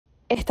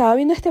Estaba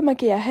viendo este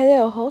maquillaje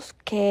de ojos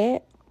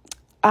que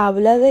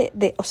habla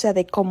o sea,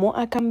 de cómo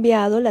ha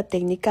cambiado la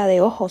técnica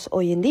de ojos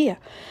hoy en día.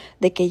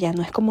 De que ya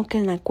no es como que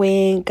en la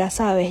cuenca,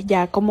 ¿sabes?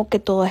 Ya como que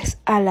todo es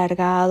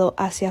alargado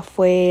hacia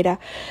afuera.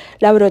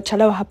 La brocha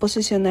la vas a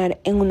posicionar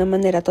en una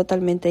manera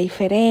totalmente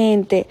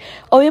diferente.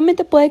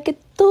 Obviamente puede que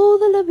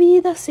toda la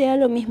vida sea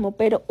lo mismo,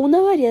 pero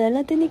una variedad en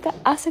la técnica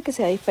hace que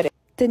sea diferente.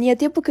 Tenía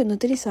tiempo que no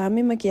utilizaba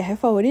mi maquillaje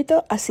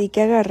favorito, así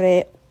que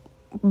agarré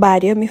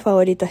varios de mis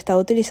favoritos. Estaba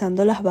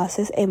utilizando las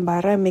bases en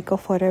barra de Make Up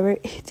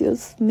Forever.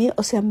 Dios mío,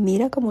 o sea,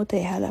 mira cómo te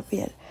deja la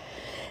piel.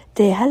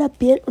 Te deja la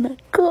piel una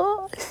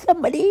cosa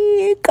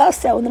marica, o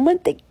sea, una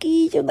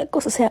mantequilla, una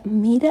cosa, o sea,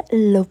 mira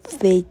lo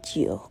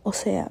bello, o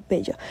sea,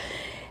 bello.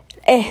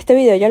 Este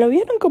video ya lo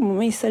vieron como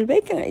me hice el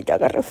bacon, y yo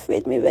agarré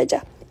fit mi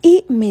bella.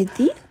 Y me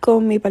di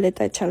con mi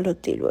paleta de Charlotte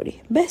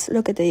Tilbury. ¿Ves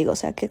lo que te digo? O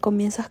sea, que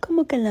comienzas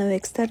como que en la vía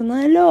externa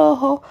del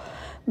ojo,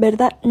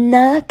 ¿verdad?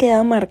 Nada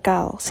queda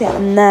marcado, o sea,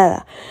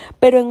 nada.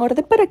 Pero en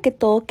orden para que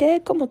todo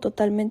quede como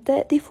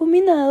totalmente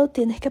difuminado,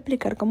 tienes que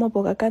aplicar como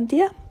poca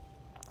cantidad.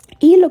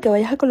 Y lo que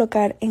vayas a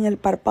colocar en el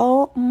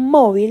párpado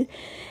móvil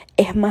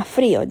es más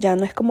frío, ya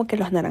no es como que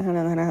los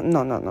naranjas,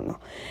 no.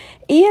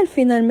 Y al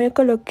final me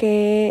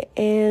coloqué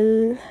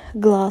el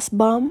Gloss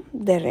Bomb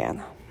de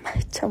Rihanna.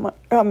 Chama,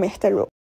 amé este look.